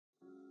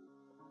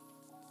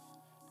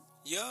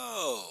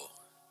Yo,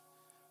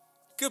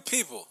 good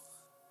people,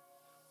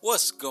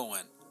 what's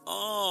going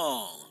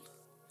on?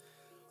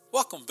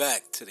 Welcome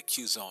back to the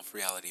Q Zone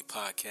Reality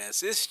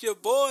Podcast. It's your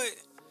boy,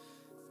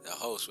 the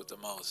host with the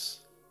most.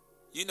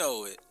 You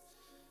know it.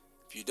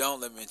 If you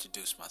don't, let me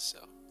introduce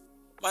myself.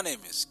 My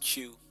name is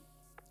Q.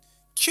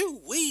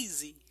 Q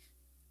Weezy.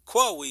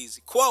 Qua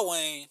Weezy. Qua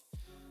Wayne.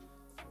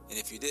 And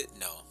if you didn't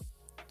know,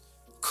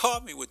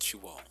 call me what you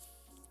want.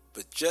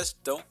 But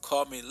just don't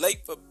call me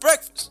late for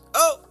breakfast.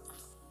 Oh!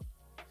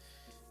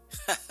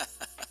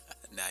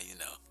 Now you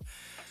know.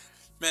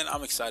 Man,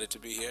 I'm excited to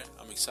be here.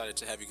 I'm excited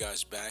to have you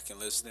guys back and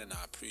listening.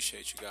 I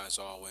appreciate you guys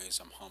always.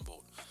 I'm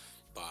humbled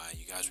by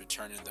you guys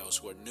returning. Those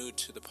who are new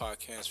to the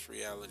podcast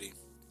reality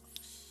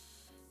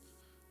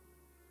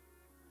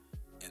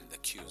in the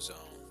Q Zone.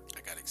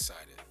 I got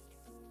excited.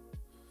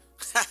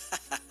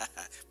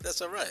 But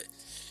that's all right.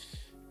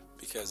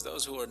 Because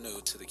those who are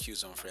new to the Q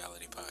Zone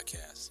Reality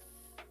Podcast,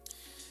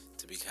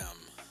 to become,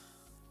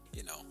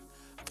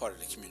 part of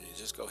the community,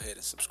 just go ahead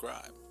and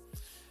subscribe.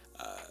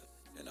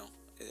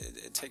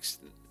 It takes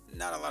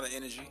not a lot of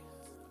energy,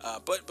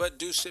 but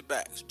do sit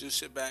back,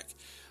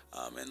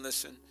 and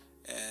listen,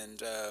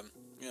 and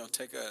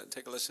take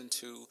a listen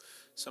to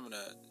some of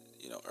the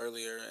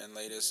earlier and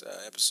latest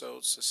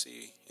episodes to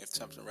see if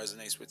something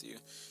resonates with you.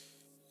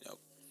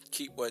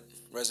 Keep what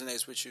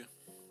resonates with you,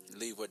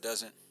 leave what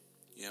doesn't.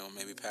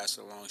 Maybe pass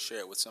it along, share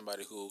it with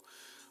somebody who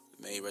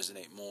may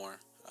resonate more.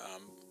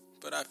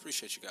 But I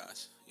appreciate you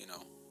guys,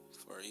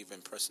 for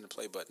even pressing the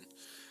play button.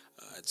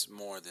 It's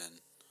more than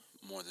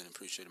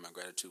appreciated. My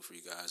gratitude for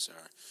you guys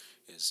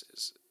is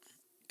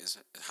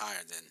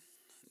higher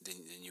than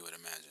you would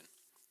imagine.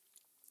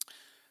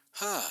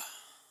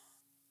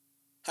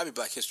 Happy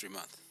Black History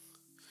Month.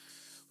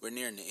 We're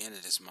nearing the end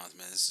of this month,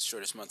 man. It's the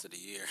shortest month of the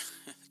year.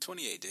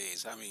 28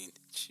 days. I mean,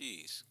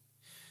 jeez.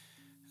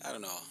 I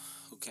don't know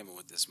who came up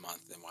with this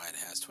month and why it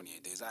has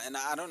 28 days.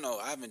 I don't know.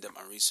 I haven't done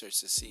my research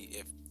to see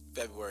if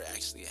February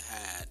actually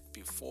had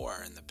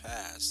before in the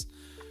past,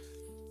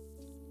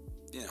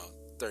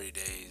 30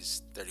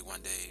 days,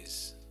 31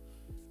 days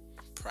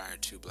prior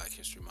to Black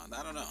History Month.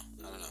 I don't know.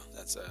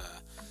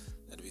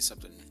 That'd be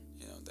something,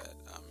 that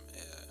I'm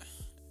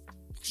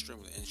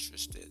extremely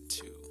interested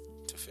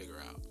to figure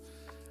out.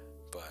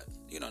 But,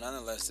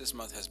 nonetheless, this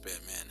month has been,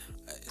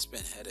 it's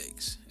been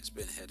headaches.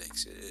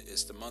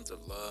 It's the month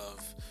of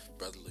love,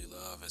 brotherly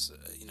love. It's,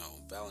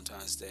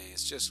 Valentine's Day.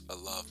 It's just a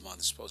love month.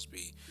 It's supposed to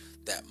be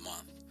that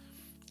month.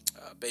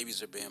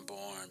 Babies are being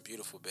born,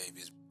 beautiful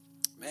babies.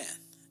 Man,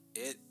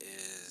 it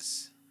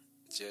is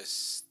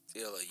just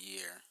still a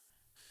year.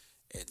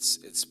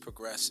 It's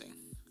progressing.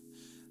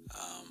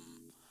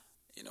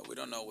 We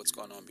don't know what's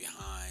going on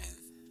behind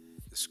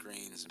the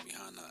screens and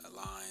behind the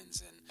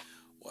lines and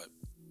what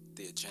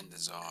the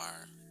agendas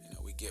are.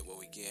 We get what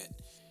we get,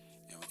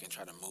 and we can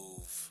try to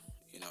move,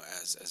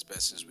 as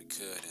best as we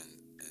could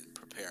and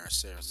prepare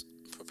ourselves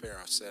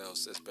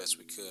as best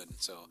we could. And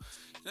so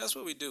that's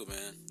what we do,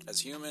 man. As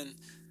human,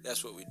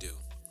 that's what we do.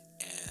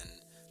 And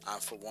I,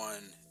 for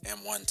one,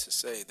 am one to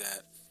say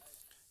that,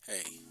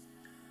 hey,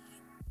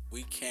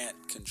 we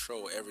can't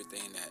control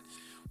everything that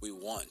we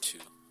want to.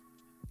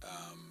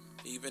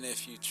 Even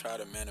if you try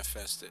to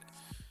manifest it,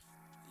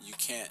 you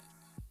can't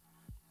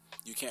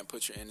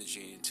put your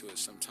energy into it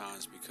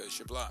sometimes because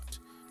you're blocked.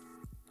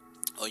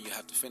 Or you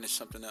have to finish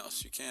something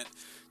else. You can't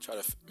try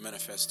to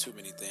manifest too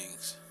many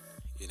things,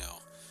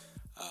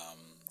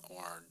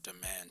 or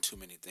demand too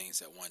many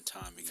things at one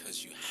time,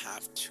 because you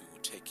have to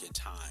take your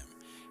time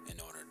in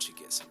order to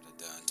get something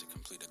done, to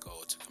complete a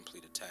goal, to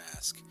complete a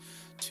task,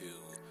 to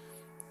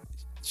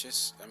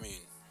just,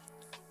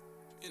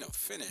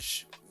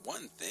 finish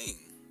one thing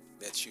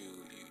that you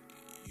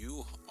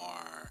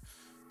are,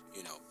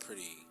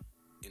 pretty,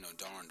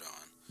 darned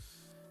on.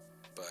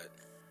 But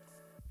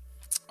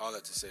all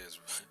that to say is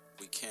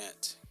we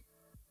can't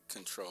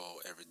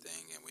control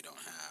everything, and we don't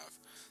have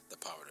the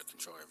power to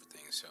control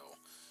everything. So,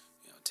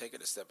 take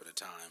it a step at a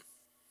time.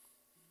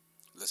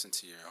 Listen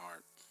to your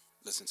heart.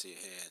 Listen to your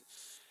head.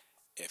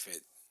 If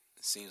it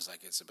seems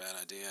like it's a bad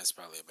idea, it's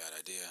probably a bad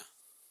idea.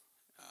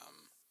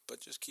 But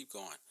just keep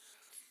going.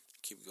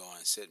 Keep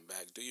going. Sit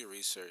back. Do your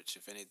research.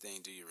 If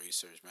anything, do your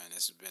research, man.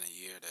 This has been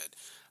a year that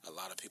a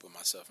lot of people,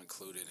 myself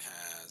included,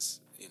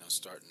 has,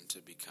 starting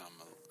to become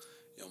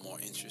more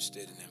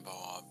interested and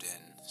involved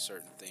in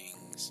certain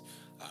things.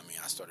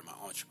 I started my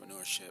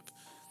entrepreneurship,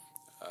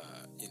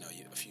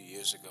 a few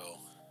years ago,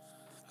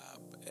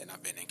 and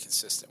I've been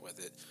inconsistent with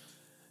it.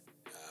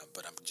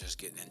 But I'm just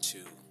getting into,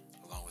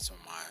 along with some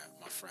of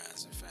my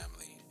friends and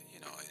family,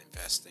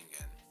 investing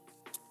in,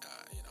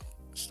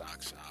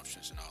 stocks and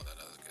options and all that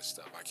other good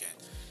stuff. I can't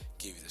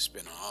give you the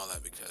spin on all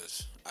that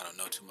because I don't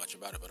know too much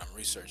about it, but I'm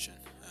researching,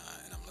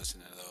 and I'm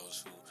listening to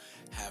those who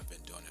have been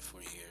doing it for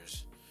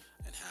years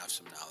and have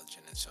some knowledge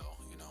in it. So,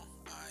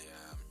 I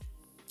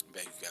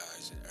beg you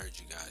guys and urge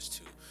you guys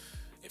to,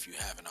 if you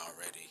haven't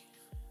already,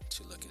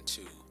 to look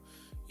into,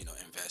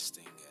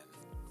 investing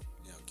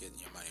and, getting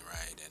your money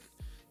right and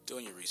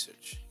doing your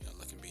research,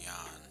 looking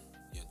beyond,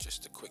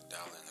 just a quick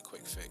dollar and a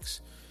quick fix,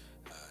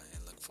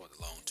 and look for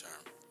the long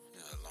term,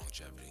 the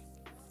longevity.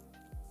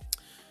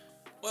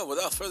 Well,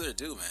 without further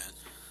ado, man,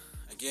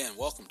 again,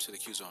 welcome to the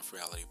Q-Zone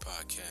Reality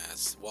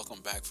Podcast.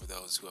 Welcome back for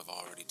those who have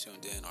already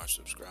tuned in or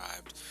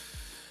subscribed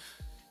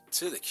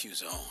to the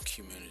Q-Zone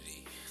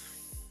community.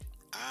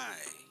 I,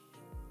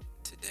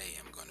 today,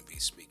 am going to be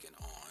speaking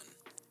on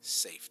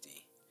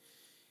safety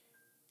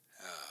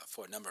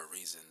for a number of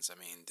reasons. I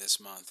mean, this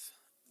month,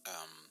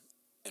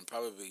 and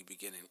probably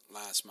beginning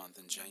last month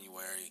in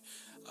January,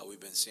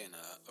 we've been seeing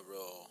a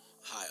real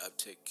high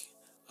uptick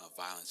of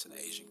violence in the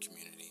Asian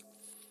community.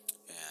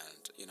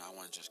 And, I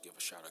want to just give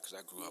a shout out because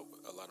I grew up,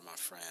 a lot of my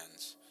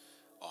friends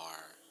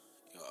are,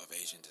 of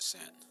Asian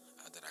descent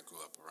that I grew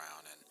up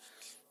around. And,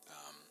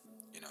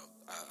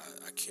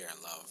 I care and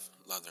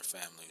love their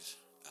families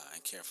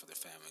and care for their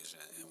families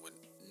and would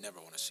never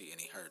want to see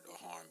any hurt or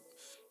harm,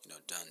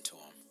 done to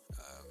them,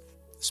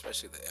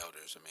 especially the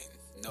elders. I mean,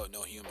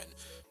 no human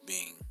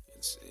being,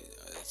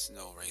 it's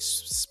no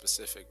race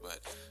specific, but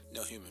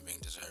no human being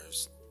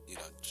deserves,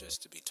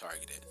 just to be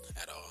targeted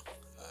at all.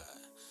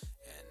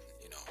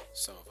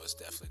 Some of us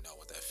definitely know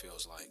what that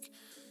feels like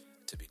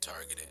to be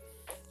targeted.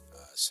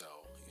 So,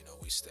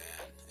 we stand,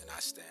 and I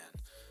stand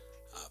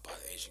by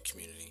the Asian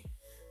community,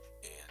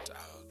 and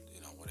I'll,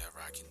 whatever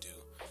I can do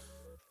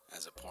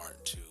as a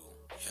part to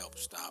help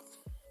stop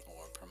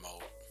or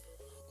promote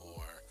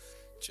or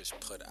just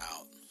put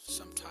out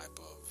some type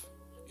of,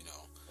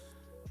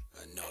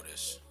 a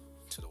notice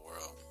to the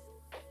world.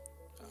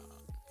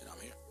 And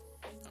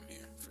I'm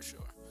here for sure.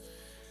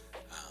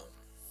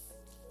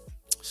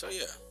 So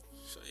yeah.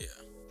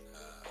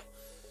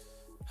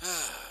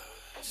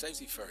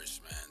 Safety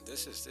first, man.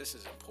 This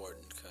is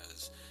important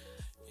because,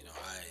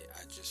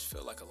 I just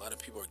feel like a lot of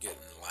people are getting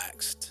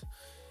laxed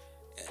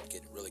and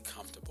getting really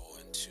comfortable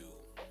into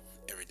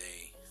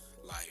everyday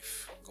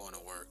life, going to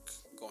work,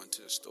 going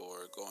to the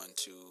store, going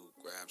to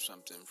grab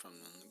something from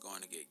them,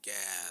 going to get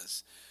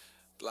gas,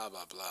 blah,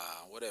 blah,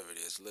 blah, whatever it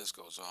is, list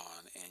goes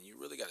on. And you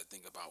really got to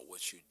think about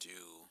what you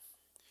do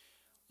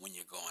when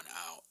you're going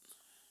out.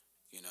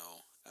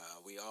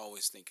 We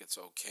always think it's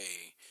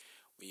okay.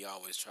 We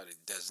always try to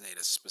designate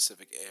a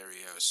specific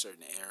area, a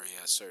certain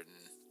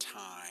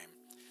time,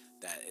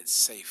 that it's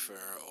safer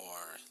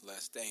or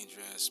less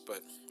dangerous.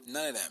 But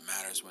none of that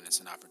matters when it's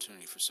an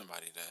opportunity for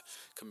somebody to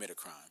commit a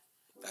crime.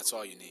 That's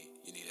all you need.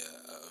 You need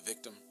a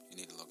victim, you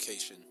need a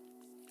location,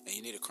 and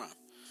you need a crime,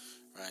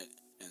 right?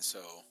 And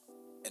so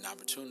an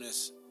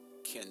opportunist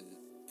can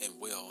and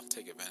will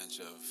take advantage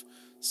of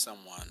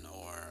someone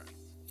or,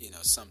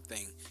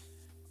 something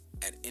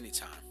at any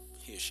time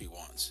he or she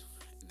wants.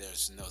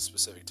 There's no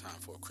specific time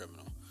for a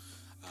criminal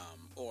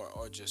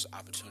or just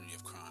opportunity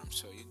of crime.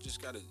 So you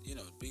just got to,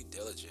 be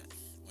diligent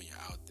when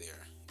you're out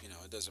there.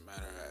 It doesn't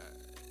matter,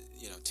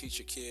 teach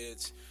your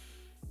kids,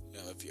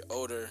 if you're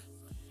older,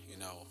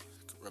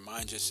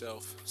 remind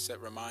yourself,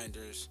 set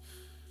reminders,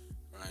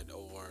 right?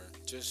 Or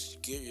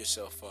just gear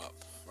yourself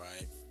up,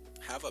 right?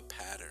 Have a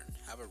pattern,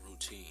 have a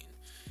routine.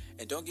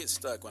 And don't get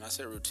stuck. When I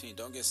say routine,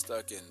 don't get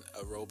stuck in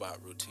a robot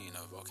routine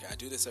of, okay, I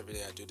do this every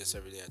day, I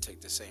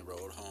take the same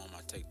road home, I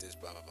take this,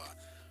 blah, blah, blah,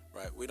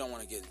 right? We don't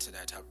want to get into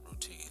that type of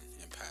routine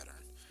and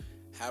pattern.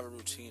 Have a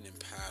routine and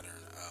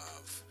pattern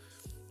of,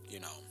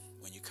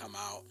 when you come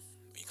out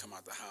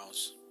the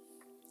house,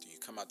 do you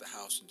come out the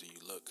house and do you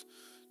look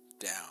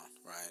down,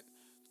 right?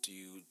 Do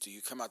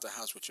you come out the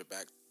house with your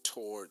back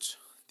towards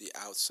the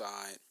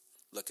outside,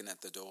 looking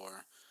at the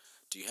door?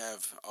 Do you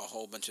have a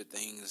whole bunch of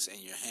things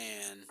in your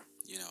hand?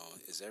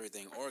 Is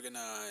everything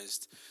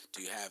organized?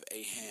 Do you have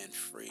a hand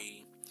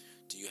free?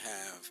 Do you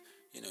have,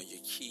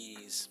 your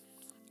keys,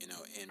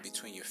 in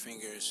between your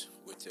fingers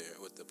with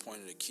the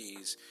point of the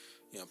keys,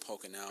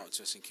 poking out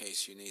just in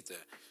case you need to,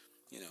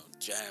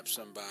 jab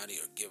somebody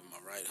or give them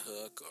a right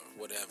hook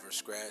or whatever,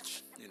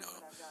 scratch,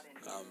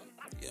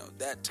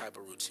 that type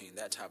of routine,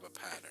 that type of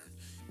pattern,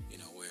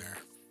 where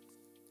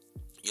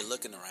you're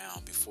looking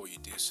around before you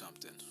do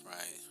something,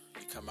 right?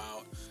 You come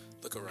out,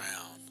 look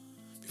around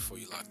before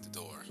you lock the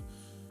door,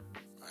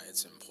 right?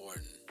 It's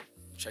important.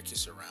 Check your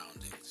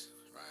surroundings,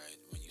 right?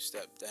 When you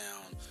step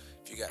down,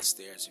 if you got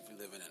stairs, if you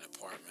live in an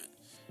apartment,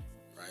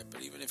 right?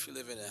 But even if you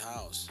live in a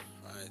house,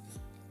 right?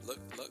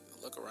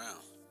 Look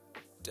around.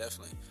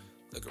 Definitely.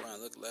 Look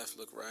around, look left,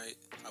 look right.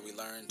 How we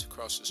learn to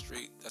cross the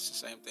street, that's the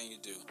same thing you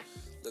do.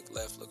 Look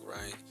left, look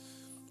right.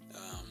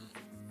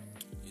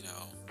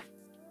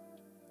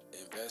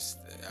 Invest.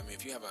 I mean,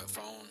 if you have a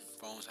phone,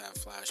 phones have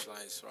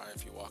flashlights, right?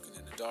 If you're walking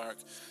in the dark,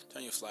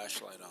 turn your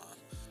flashlight on.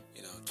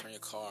 Turn your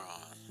car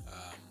on.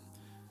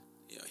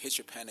 Hit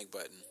your panic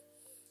button,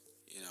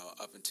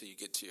 up until you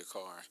get to your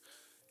car.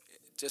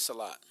 Just a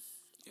lot,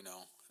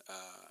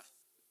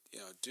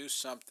 do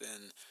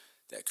something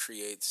that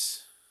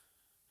creates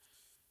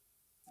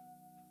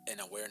an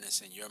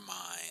awareness in your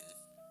mind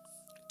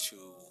to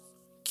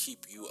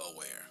keep you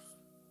aware.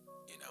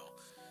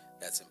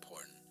 That's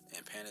important.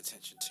 And paying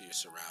attention to your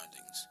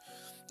surroundings.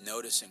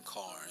 Noticing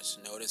cars,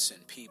 noticing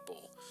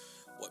people,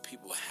 what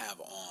people have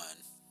on.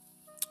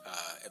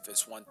 If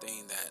it's one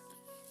thing that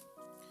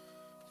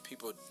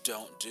people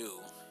don't do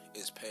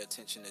is pay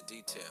attention to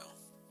detail.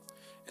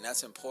 And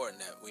that's important,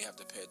 that we have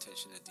to pay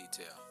attention to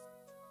detail.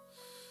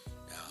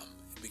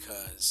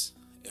 Because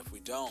if we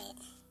don't,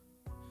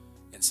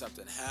 and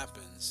something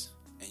happens,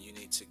 and you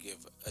need to give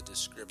a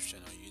description,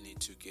 or you need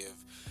to give,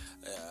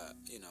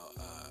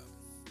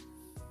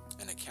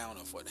 an account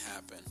of what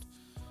happened,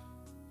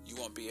 you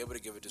won't be able to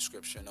give a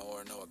description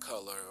or know a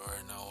color or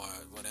know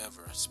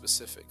whatever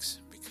specifics,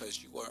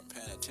 because you weren't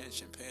paying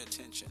attention. Pay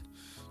attention.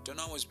 Don't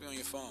always be on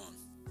your phone,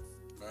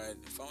 right?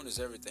 The phone is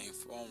everything.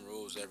 Phone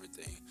rules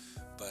everything.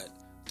 But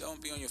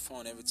don't be on your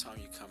phone every time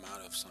you come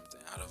out of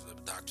something, out of the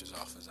doctor's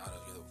office, out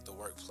of the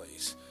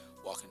workplace,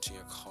 walk into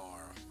your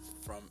car,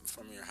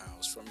 from your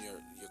house, from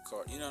your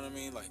car. You know what I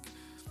mean? Like,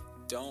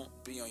 don't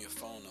be on your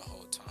phone the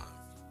whole time.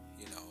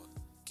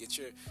 Get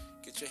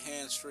your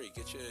hands free.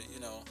 Get your,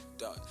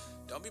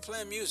 don't be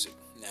playing music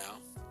now.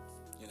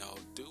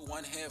 Do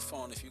one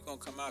headphone. If you're going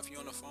to come out, if you're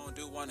on the phone,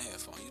 do one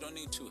headphone. You don't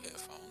need two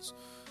headphones,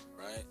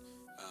 right?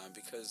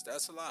 Because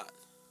that's a lot.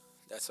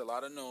 That's a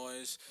lot of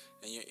noise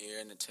in your ear,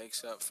 and it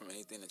takes up from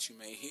anything that you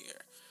may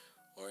hear,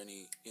 or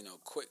any,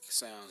 quick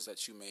sounds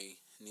that you may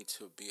need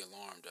to be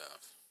alarmed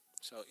of.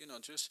 So,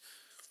 just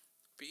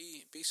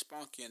be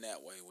spunky in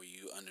that way, where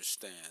you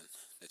understand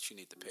that you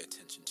need to pay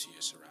attention to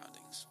your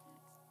surroundings.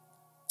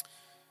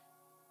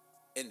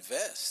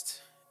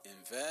 Invest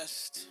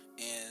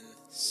in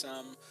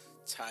some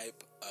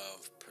type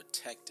of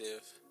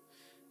protective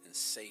and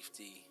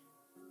safety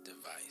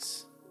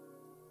device.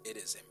 It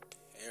is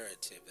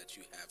imperative that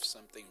you have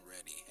something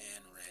ready,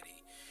 hand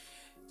ready,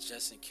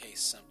 just in case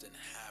something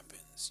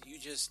happens. You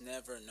just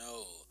never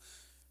know.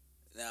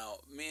 Now,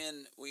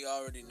 men, we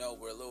already know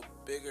we're a little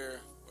bigger,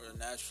 we're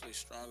naturally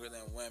stronger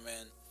than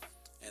women,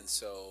 and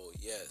so,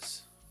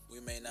 yes,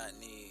 we may not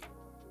need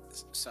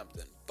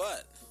something,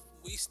 but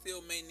we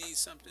still may need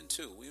something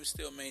too. We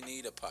still may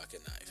need a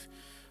pocket knife,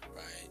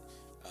 right?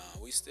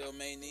 We still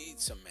may need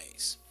some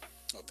mace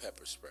or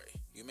pepper spray.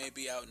 You may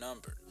be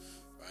outnumbered,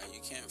 right?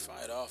 You can't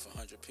fight off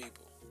 100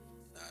 people.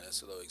 Now,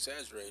 that's a little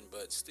exaggerating,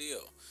 but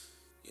still,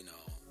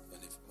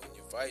 when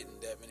you're fighting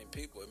that many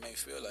people, it may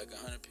feel like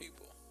 100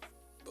 people.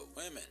 But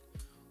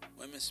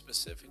women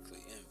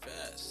specifically,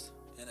 invest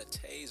in a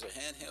taser,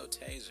 handheld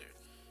taser,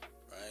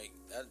 right?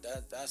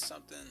 That's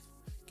something.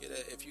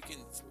 If you can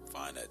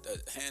find a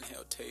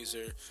handheld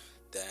taser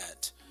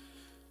that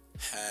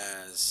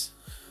has,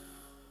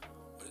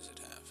 what does it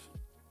have?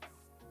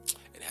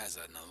 It has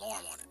an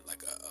alarm on it,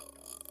 like a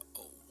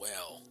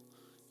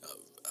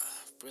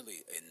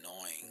really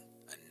annoying,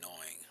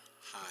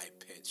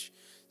 high-pitched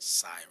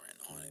siren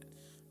on it,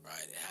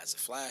 right? It has a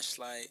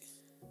flashlight,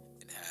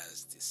 it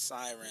has the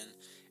siren,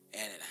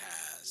 and it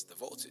has the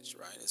voltage,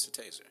 right? It's a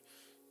taser.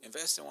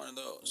 Invest in one of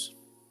those.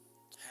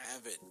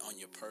 Have it on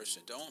your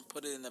person. Don't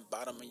put it in the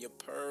bottom of your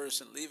purse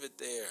and leave it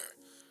there.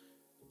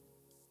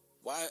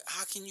 Why?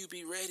 How can you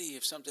be ready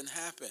if something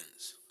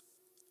happens?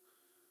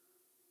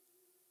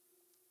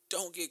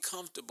 Don't get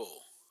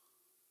comfortable.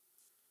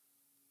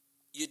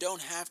 You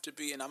don't have to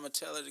be, and I'm going to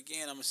tell it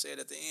again, I'm going to say it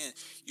at the end,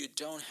 you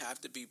don't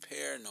have to be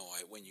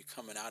paranoid when you're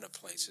coming out of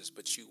places,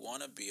 but you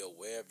want to be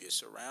aware of your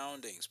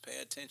surroundings. Pay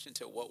attention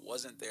to what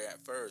wasn't there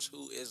at first,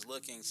 who is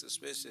looking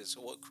suspicious,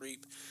 what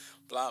creep,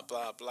 blah,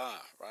 blah, blah,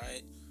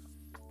 right?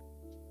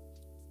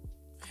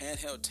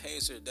 Handheld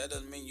taser, that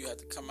doesn't mean you have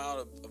to come out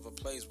of a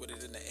place with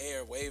it in the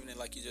air, waving it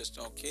like you just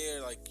don't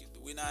care. Like,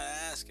 we're not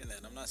asking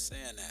that. I'm not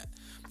saying that.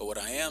 But what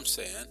I am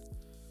saying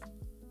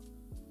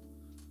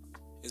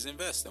is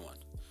invest in one.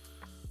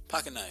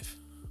 Pocket knife,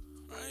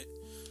 right?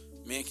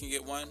 Men can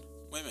get one.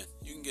 Women,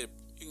 you can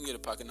get a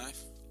pocket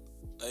knife.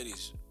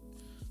 Ladies,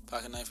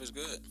 pocket knife is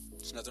good.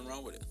 There's nothing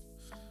wrong with it.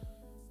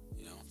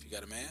 If you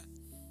got a man,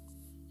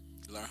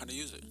 learn how to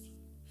use it.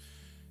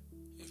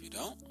 If you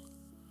don't,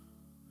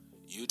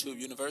 YouTube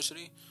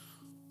University,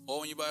 or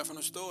when you buy it from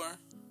the store,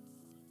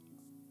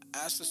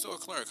 ask the store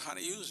clerk how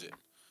to use it.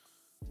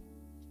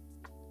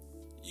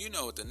 You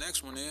know what the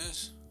next one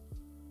is.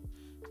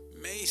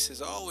 Mace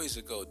is always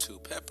a go-to.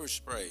 Pepper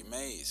spray,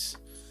 mace.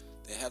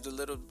 They have the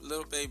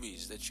little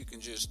babies that you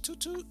can just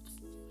toot,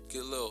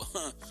 get a little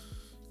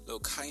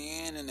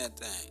cayenne in that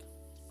thing.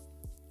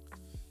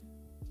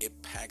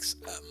 It packs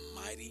a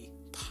mighty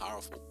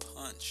powerful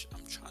punch.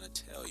 I'm trying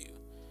to tell you,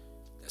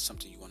 that's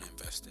something you want to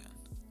invest in.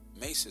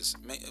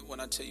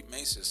 When I tell you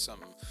mace is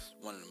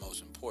one of the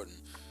most important,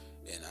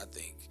 and I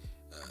think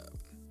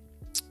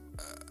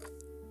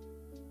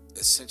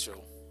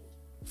essential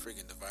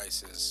freaking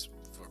devices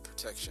for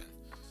protection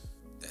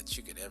that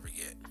you could ever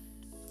get.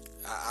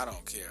 I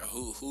don't care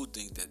who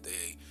think that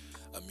they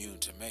immune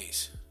to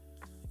mace.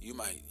 You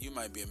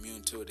might be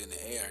immune to it in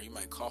the air. You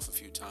might cough a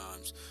few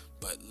times,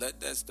 but let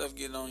that stuff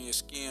get on your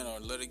skin or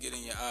let it get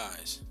in your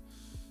eyes.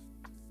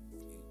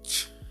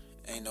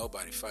 Ain't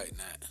nobody fighting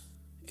that.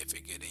 If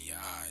it get in your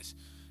eyes,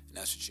 and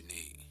that's what you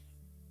need.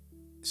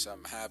 If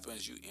something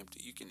happens, you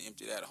can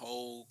empty that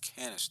whole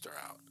canister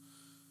out.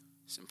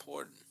 It's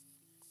important.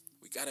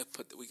 We gotta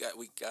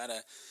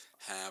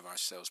have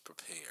ourselves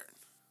prepared.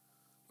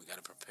 We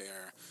gotta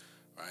prepare,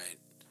 right?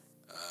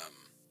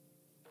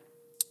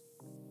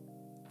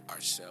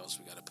 Ourselves.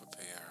 We gotta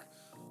prepare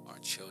our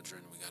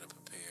children. We gotta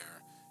prepare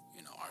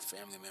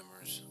family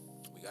members.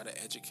 We got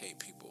to educate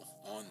people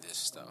on this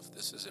stuff.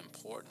 This is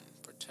important.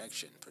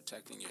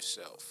 Protecting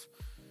yourself,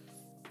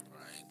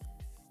 right?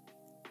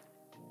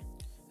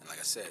 And like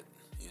I said,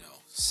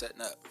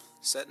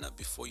 setting up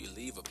before you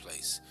leave a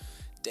place,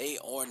 day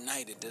or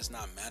night, it does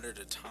not matter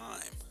the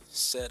time.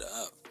 Set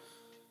up.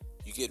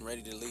 You getting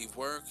ready to leave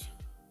work?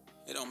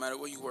 It don't matter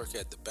where you work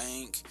at, the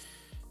bank,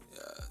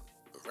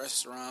 a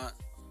restaurant,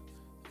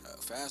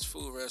 a fast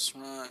food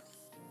restaurant,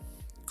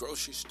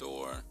 grocery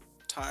store,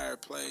 tire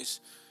place,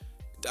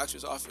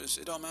 doctor's office.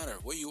 It don't matter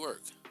where you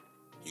work.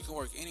 You can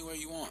work anywhere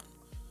you want.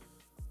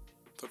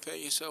 Prepare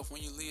yourself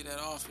when you leave that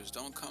office.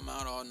 Don't come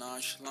out all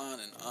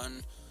nonchalant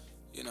and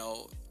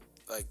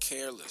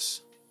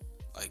careless,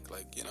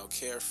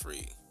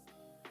 carefree.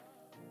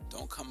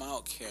 Don't come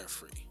out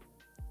carefree.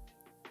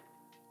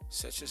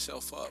 Set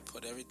yourself up.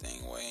 Put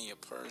everything away in your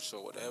purse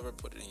or whatever.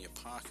 Put it in your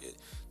pocket.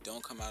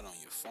 Don't come out on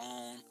your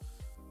phone.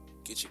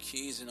 Get your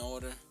keys in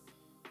order.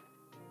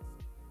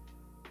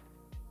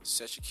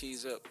 Set your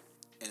keys up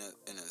in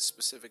a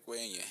specific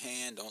way in your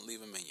hand. Don't leave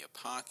them in your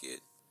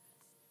pocket.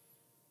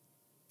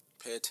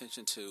 Pay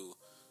attention to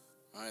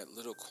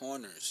little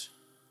corners.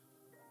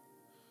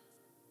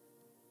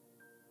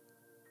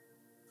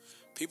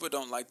 People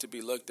don't like to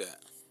be looked at.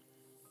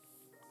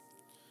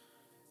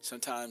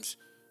 Sometimes,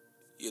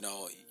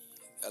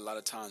 a lot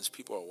of times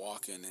people are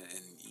walking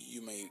and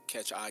you may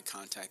catch eye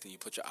contact and you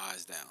put your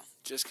eyes down.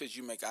 Just because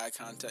you make eye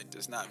contact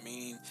does not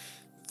mean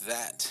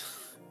that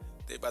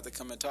they're about to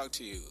come and talk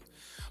to you.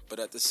 But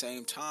at the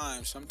same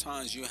time,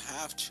 sometimes you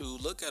have to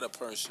look at a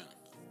person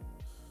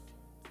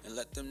and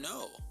let them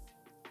know,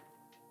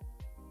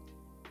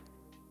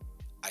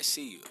 I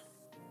see you.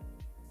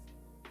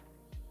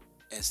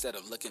 Instead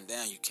of looking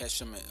down, you catch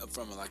them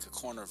from a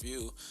corner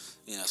view,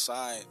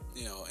 side,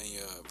 in your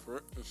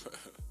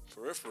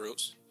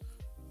peripherals,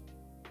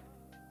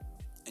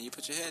 and you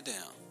put your head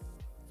down.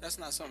 That's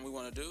not something we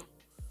want to do.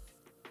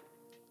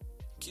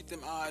 Keep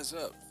them eyes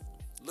up.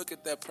 Look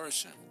at that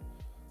person.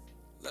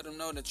 Let them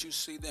know that you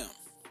see them.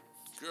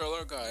 Girl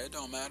or guy, it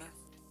don't matter.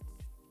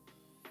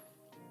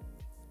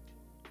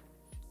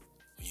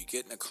 When you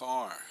get in the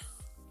car,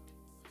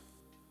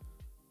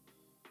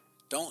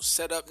 don't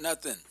set up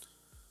nothing.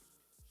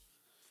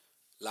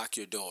 Lock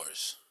your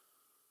doors.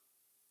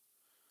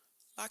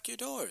 Lock your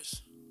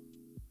doors.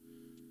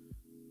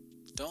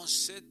 Don't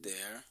sit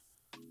there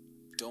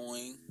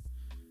doing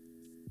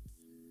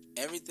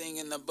everything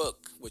in the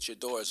book with your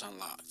doors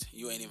unlocked.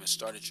 You ain't even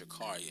started your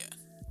car yet.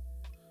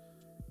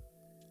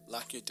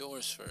 Lock your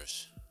doors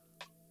first.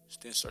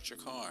 Then start your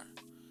car.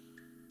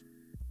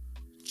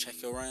 Check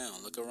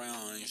around. Look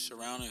around in your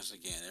surroundings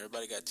again.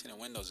 Everybody got tinted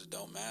windows. It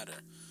don't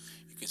matter.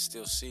 You can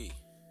still see.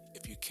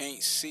 If you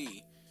can't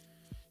see,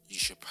 you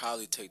should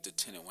probably take the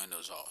tinted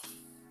windows off.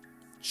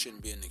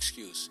 Shouldn't be an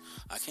excuse.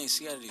 I can't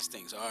see out of these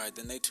things. All right,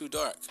 then they too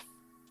dark.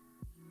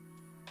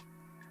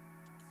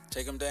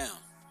 Take them down.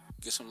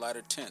 Get some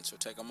lighter tints or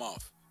take them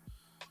off.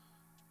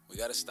 We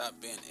got to stop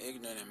being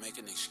ignorant and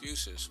making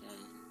excuses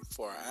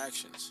for our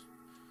actions.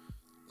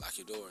 Lock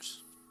your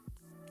doors.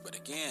 But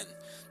again,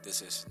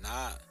 this is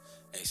not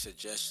a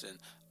suggestion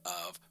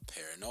of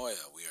paranoia.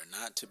 We are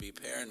not to be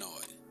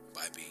paranoid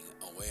by being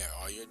aware.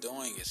 All you're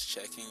doing is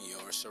checking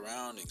your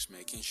surroundings,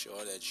 making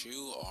sure that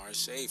you are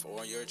safe,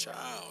 or your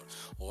child,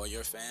 or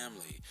your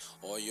family,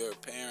 or your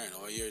parent,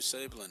 or your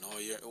sibling, or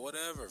your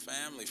whatever,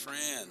 family,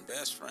 friend,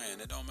 best friend.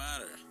 It don't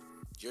matter.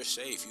 You're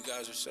safe. You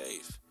guys are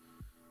safe.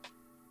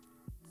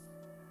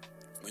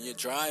 When you're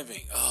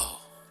driving,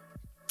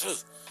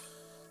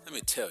 let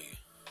me tell you,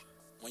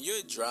 when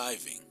you're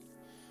driving,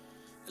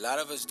 a lot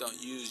of us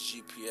don't use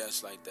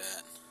GPS like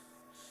that.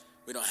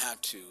 We don't have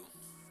to.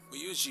 We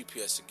use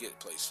GPS to get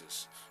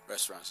places,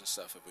 restaurants and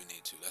stuff if we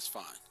need to. That's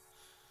fine.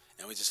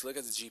 And we just look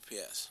at the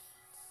GPS.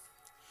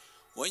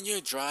 When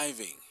you're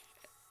driving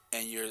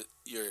and you're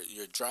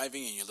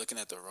driving and you're looking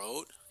at the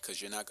road,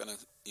 because you're not going to,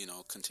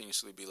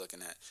 continuously be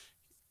looking at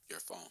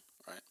your phone,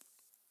 right?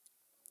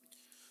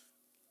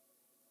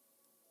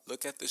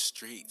 Look at the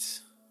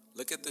streets.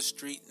 Look at the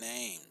street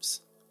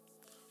names.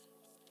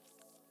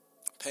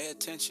 Pay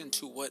attention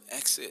to what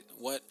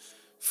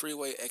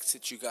freeway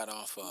exit you got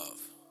off of.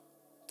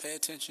 Pay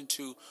attention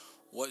to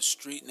what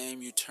street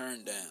name you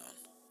turned down.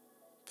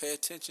 Pay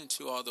attention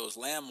to all those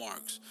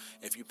landmarks.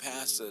 If you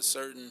pass a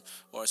certain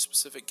or a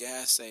specific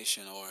gas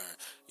station or,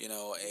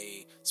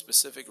 a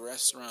specific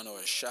restaurant or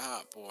a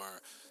shop or,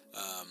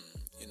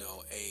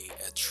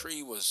 a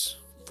tree was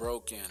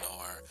broken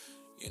or,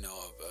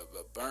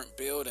 a burnt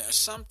building or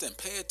something.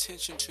 Pay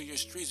attention to your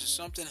streets. If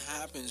something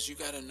happens, you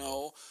got to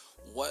know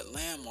what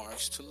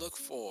landmarks to look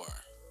for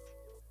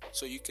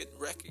so you can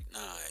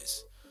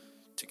recognize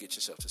to get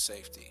yourself to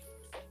safety.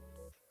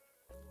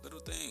 Little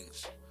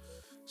things.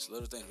 It's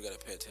little things we got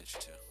to pay attention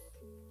to.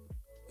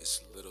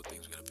 It's little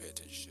things we got to pay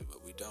attention to,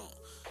 but we don't.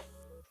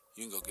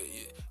 You can go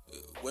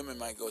women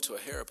might go to a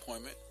hair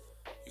appointment.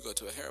 You go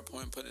to a hair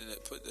appointment,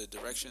 put the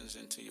directions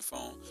into your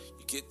phone.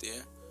 You get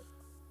there.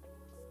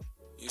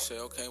 You say,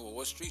 okay, well,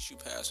 what street you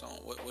pass on?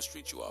 What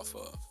street you off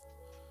of?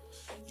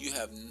 You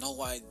have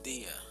no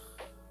idea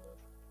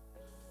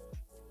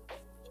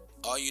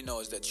All you know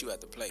is that you at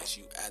the place,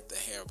 you at the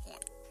hair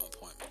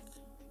appointment,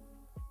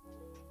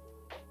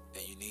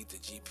 and you need the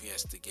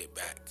GPS to get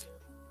back.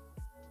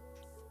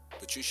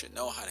 But you should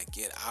know how to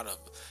get out of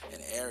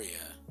an area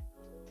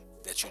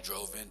that you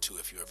drove into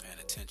if you were paying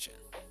attention.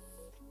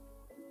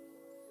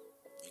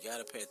 You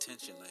gotta pay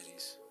attention,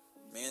 ladies.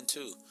 Men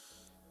too.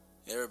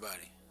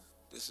 Everybody.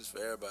 This is for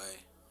everybody.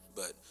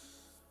 But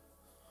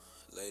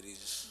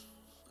ladies,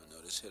 I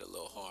know this hit a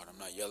little hard. I'm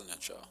not yelling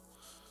at y'all.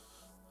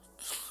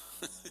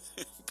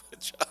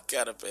 But y'all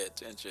gotta pay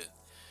attention.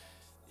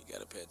 You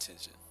gotta pay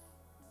attention.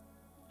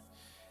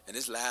 And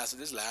this last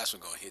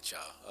one gonna hit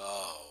y'all.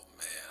 Oh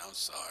man, I'm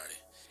sorry.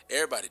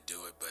 Everybody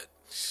do it, but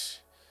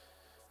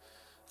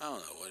I don't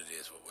know what it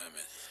is with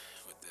women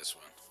with this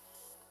one.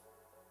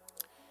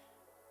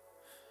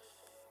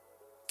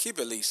 Keep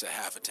at least a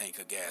half a tank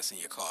of gas in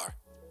your car.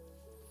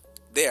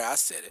 There, I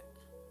said it.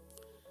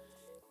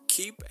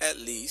 Keep at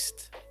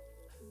least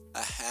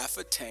a half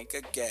a tank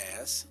of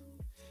gas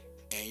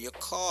in your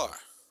car.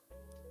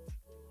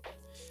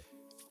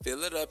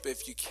 Fill it up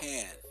if you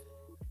can,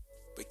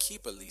 but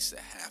keep at least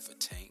a half a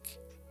tank.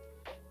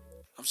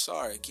 I'm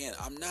sorry, again,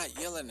 I'm not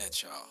yelling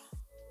at y'all.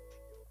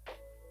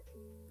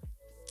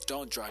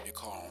 Don't drive your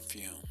car on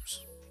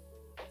fumes.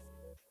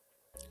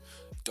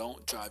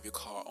 Don't drive your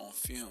car on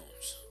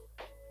fumes.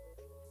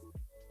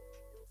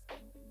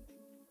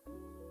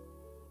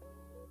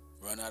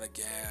 Run out of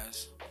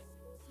gas.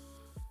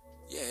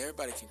 Yeah,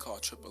 everybody can call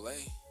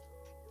AAA,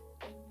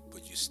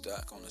 but you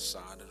stuck on the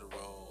side of the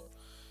road.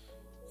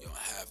 You don't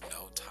have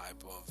no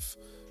type of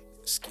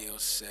skill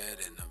set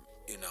in the,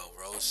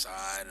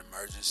 roadside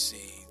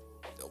emergency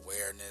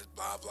awareness,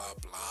 blah, blah,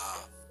 blah.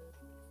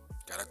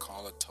 Gotta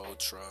call a tow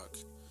truck.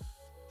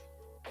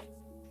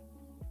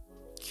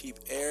 Keep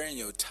air in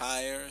your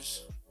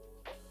tires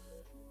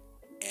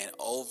and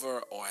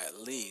over or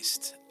at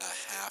least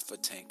a half a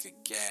tank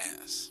of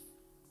gas.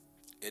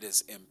 It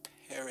is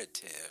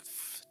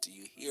imperative. Do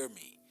you hear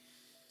me?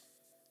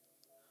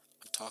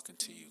 I'm talking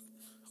to you,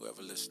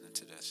 whoever listening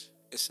to this.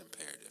 It's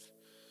imperative.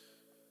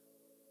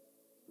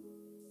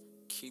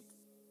 Keep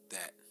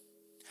that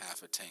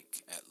half a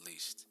tank at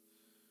least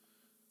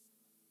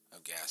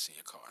of gas in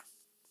your car.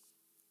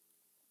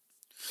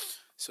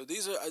 So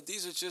these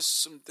are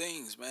just some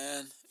things,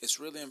 man. It's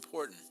really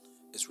important.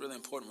 It's really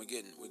important.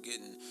 We're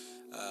getting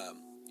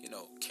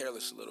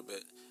careless a little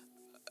bit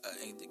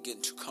and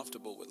getting too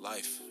comfortable with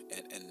life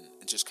and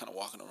just kind of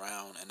walking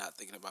around and not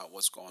thinking about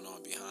what's going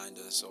on behind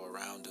us or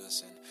around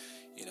us.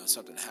 And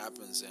something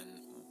happens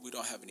and we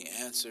don't have any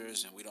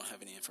answers and we don't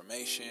have any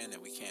information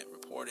and we can't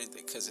report it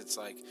because it's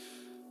like,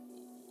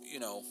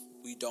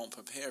 we don't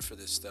prepare for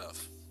this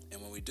stuff.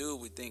 And when we do,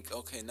 we think,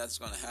 okay, nothing's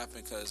going to happen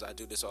because I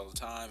do this all the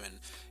time. And,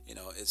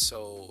 it's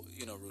so,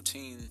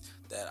 routine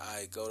that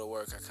I go to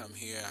work, I come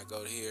here, I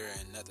go here,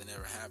 and nothing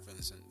ever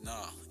happens. And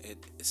no,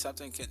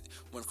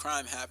 when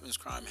crime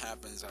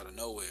happens out of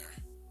nowhere.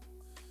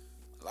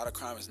 A lot of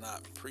crime is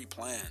not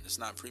pre-planned. It's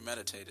not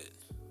premeditated.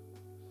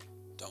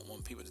 Don't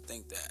want people to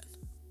think that.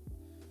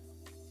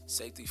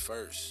 Safety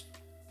first.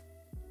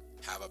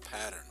 Have a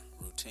pattern,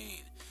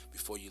 routine.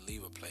 Before you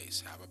leave a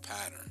place, have a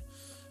pattern,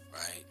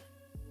 right?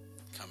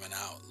 Coming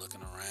out,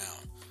 looking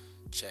around,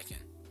 checking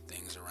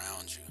things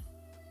around you,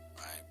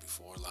 right?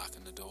 Before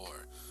locking the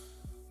door,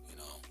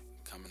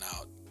 coming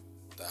out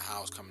the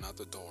house, coming out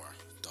the door.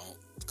 Don't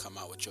come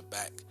out with your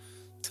back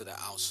to the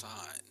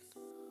outside.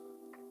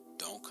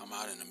 Don't come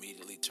out and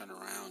immediately turn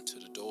around to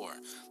the door.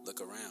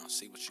 Look around,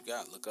 see what you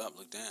got. Look up,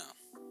 look down.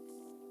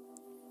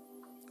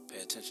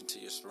 Pay attention to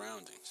your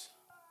surroundings.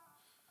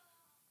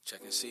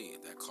 Check and see.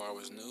 If that car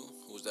was new,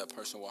 who's that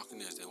person walking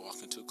there? Is they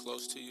walking too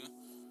close to you?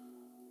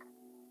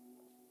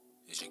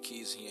 Is your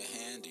keys in your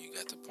hand? Do you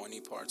got the pointy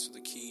parts of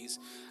the keys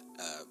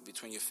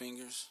between your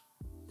fingers?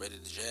 Ready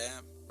to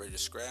jab? Ready to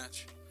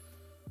scratch?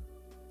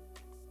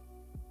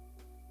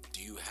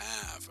 Do you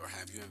have or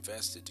have you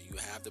invested? Do you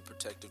have the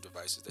protective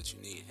devices that you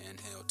need?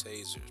 Handheld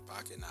tasers,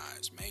 pocket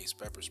knives, mace,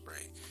 pepper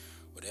spray,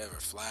 whatever,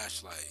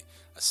 flashlight,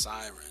 a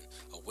siren,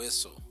 a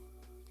whistle.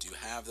 Do you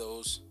have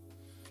those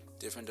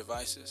different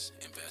devices?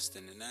 Invest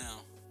in it now.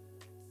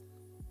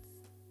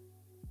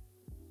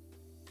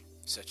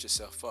 Set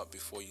yourself up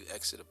before you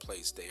exit a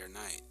place, day or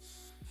night.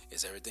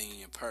 Is everything in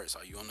your purse?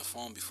 Are you on the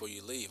phone before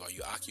you leave? Are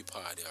you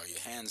occupied? Are your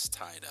hands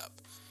tied up?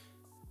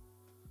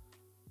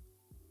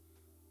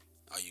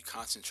 Are you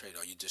concentrated?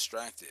 Are you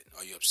distracted?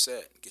 Are you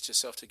upset? Get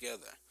yourself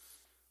together.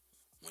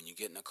 When you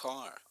get in a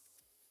car,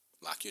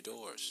 lock your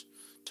doors.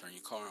 Turn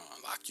your car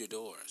on. Lock your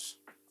doors.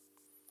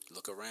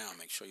 Look around.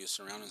 Make sure your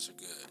surroundings are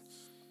good.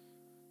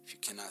 If you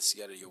cannot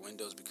see out of your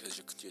windows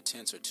because your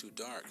tints are too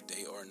dark,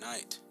 day or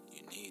night,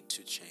 you need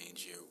to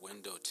change your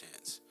window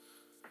tints.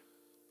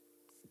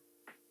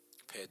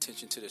 Pay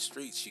attention to the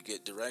streets. You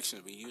get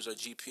directions. We use our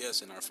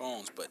GPS in our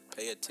phones, but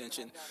pay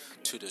attention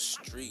to the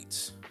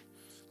streets.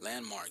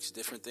 Landmarks,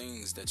 different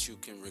things that you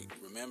can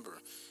remember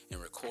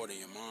and record in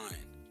your mind.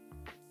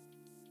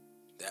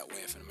 That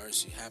way, if an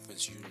emergency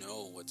happens, you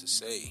know what to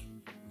say.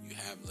 You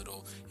have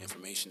little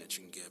information that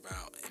you can give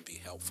out and be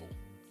helpful.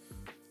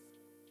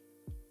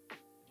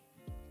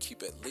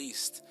 keep at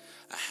least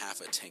a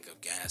half a tank of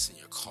gas in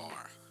your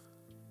car.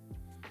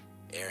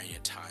 Air in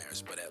your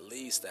tires, but at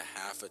least a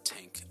half a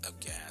tank of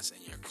gas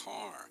in your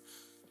car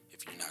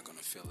if you're not going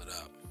to fill it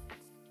up.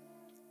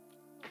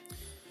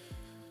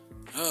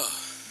 Oh,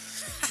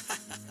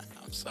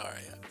 I'm sorry.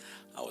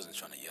 I wasn't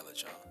trying to yell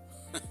at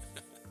y'all.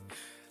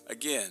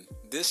 Again,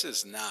 this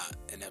is not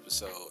an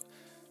episode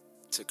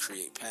to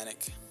create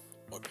panic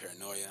or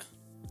paranoia.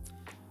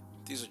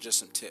 These are just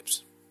some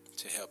tips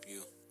to help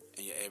you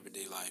in your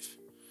everyday life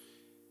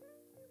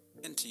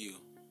and to you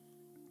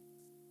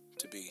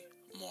to be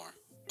more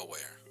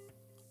aware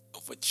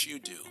of what you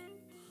do.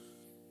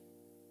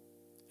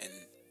 And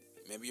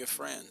maybe your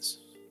friends.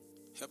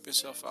 Help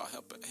yourself out.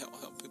 Help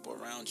people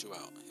around you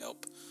out.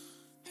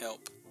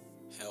 Help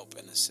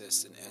and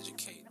assist and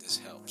educate. This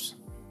helps.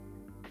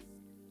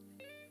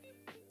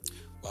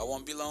 Well, I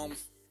won't be long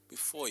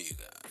before you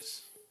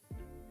guys.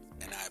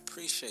 And I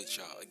appreciate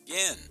y'all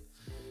again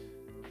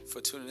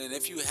for tuning in.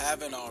 If you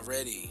haven't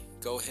already,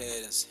 go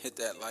ahead and hit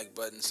that like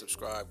button,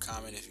 subscribe,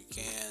 comment if you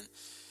can.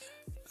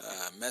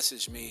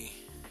 Message me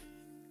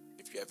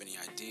if you have any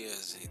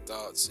ideas, any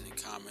thoughts, any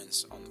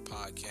comments on the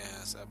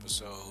podcast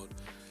episode.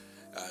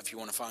 If you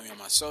want to find me on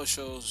my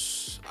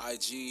socials,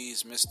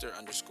 IG's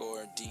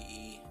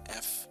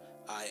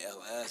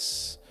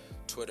Mr_DEFILS.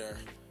 Twitter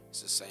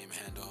is the same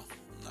handle.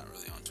 I'm not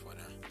really on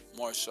Twitter.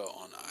 More so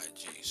on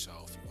IG. So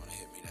if you want to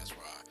hit me, that's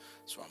where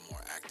I'm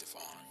more active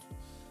on.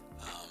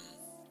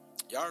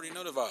 Y'all already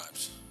know the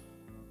vibes.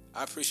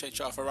 I appreciate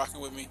y'all for rocking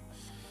with me.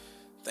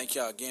 Thank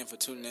y'all again for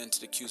tuning in to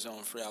the Q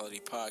Zone Reality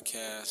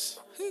Podcast.